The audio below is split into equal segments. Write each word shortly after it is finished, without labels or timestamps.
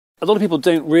A lot of people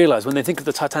don't realise, when they think of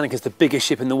the Titanic as the biggest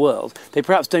ship in the world, they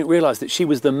perhaps don't realise that she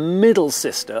was the middle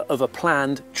sister of a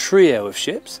planned trio of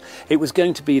ships. It was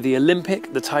going to be the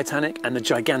Olympic, the Titanic and the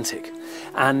Gigantic.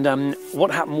 And what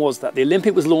happened was that the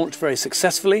Olympic was launched very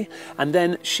successfully, and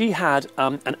then she had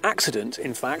an accident,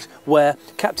 in fact, where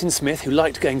Captain Smith, who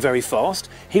liked going very fast,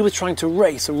 he was trying to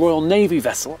race a Royal Navy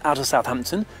vessel out of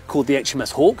Southampton called the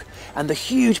HMS Hawk, and the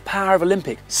huge power of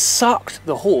Olympic sucked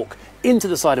the Hawk into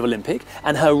the side of Olympic,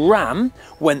 and her ram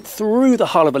went through the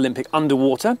hull of Olympic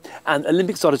underwater, and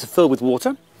Olympic started to fill with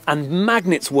water, and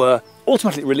magnets were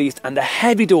automatically released, and the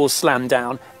heavy doors slammed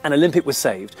down, and Olympic was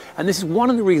saved. And this is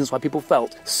one of the reasons why people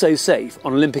felt so safe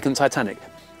on Olympic and Titanic.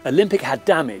 Olympic had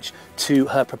damage to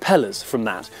her propellers from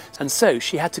that, and so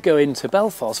she had to go into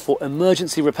Belfast for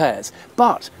emergency repairs.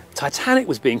 But Titanic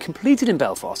was being completed in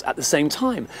Belfast at the same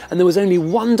time, and there was only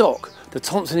one dock, the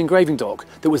Thompson engraving dock,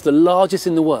 that was the largest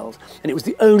in the world, and it was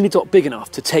the only dock big enough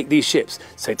to take these ships.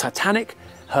 So Titanic,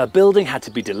 her building had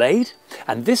to be delayed,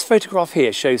 and this photograph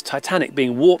here shows Titanic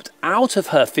being warped out of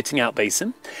her fitting out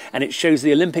basin, and it shows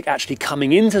the Olympic actually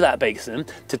coming into that basin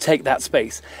to take that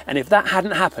space. And if that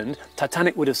hadn't happened,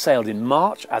 Titanic would have sailed in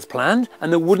March as planned,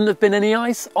 and there wouldn't have been any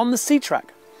ice on the sea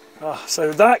track.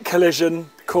 So that collision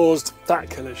caused that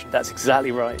collision. That's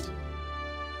exactly right.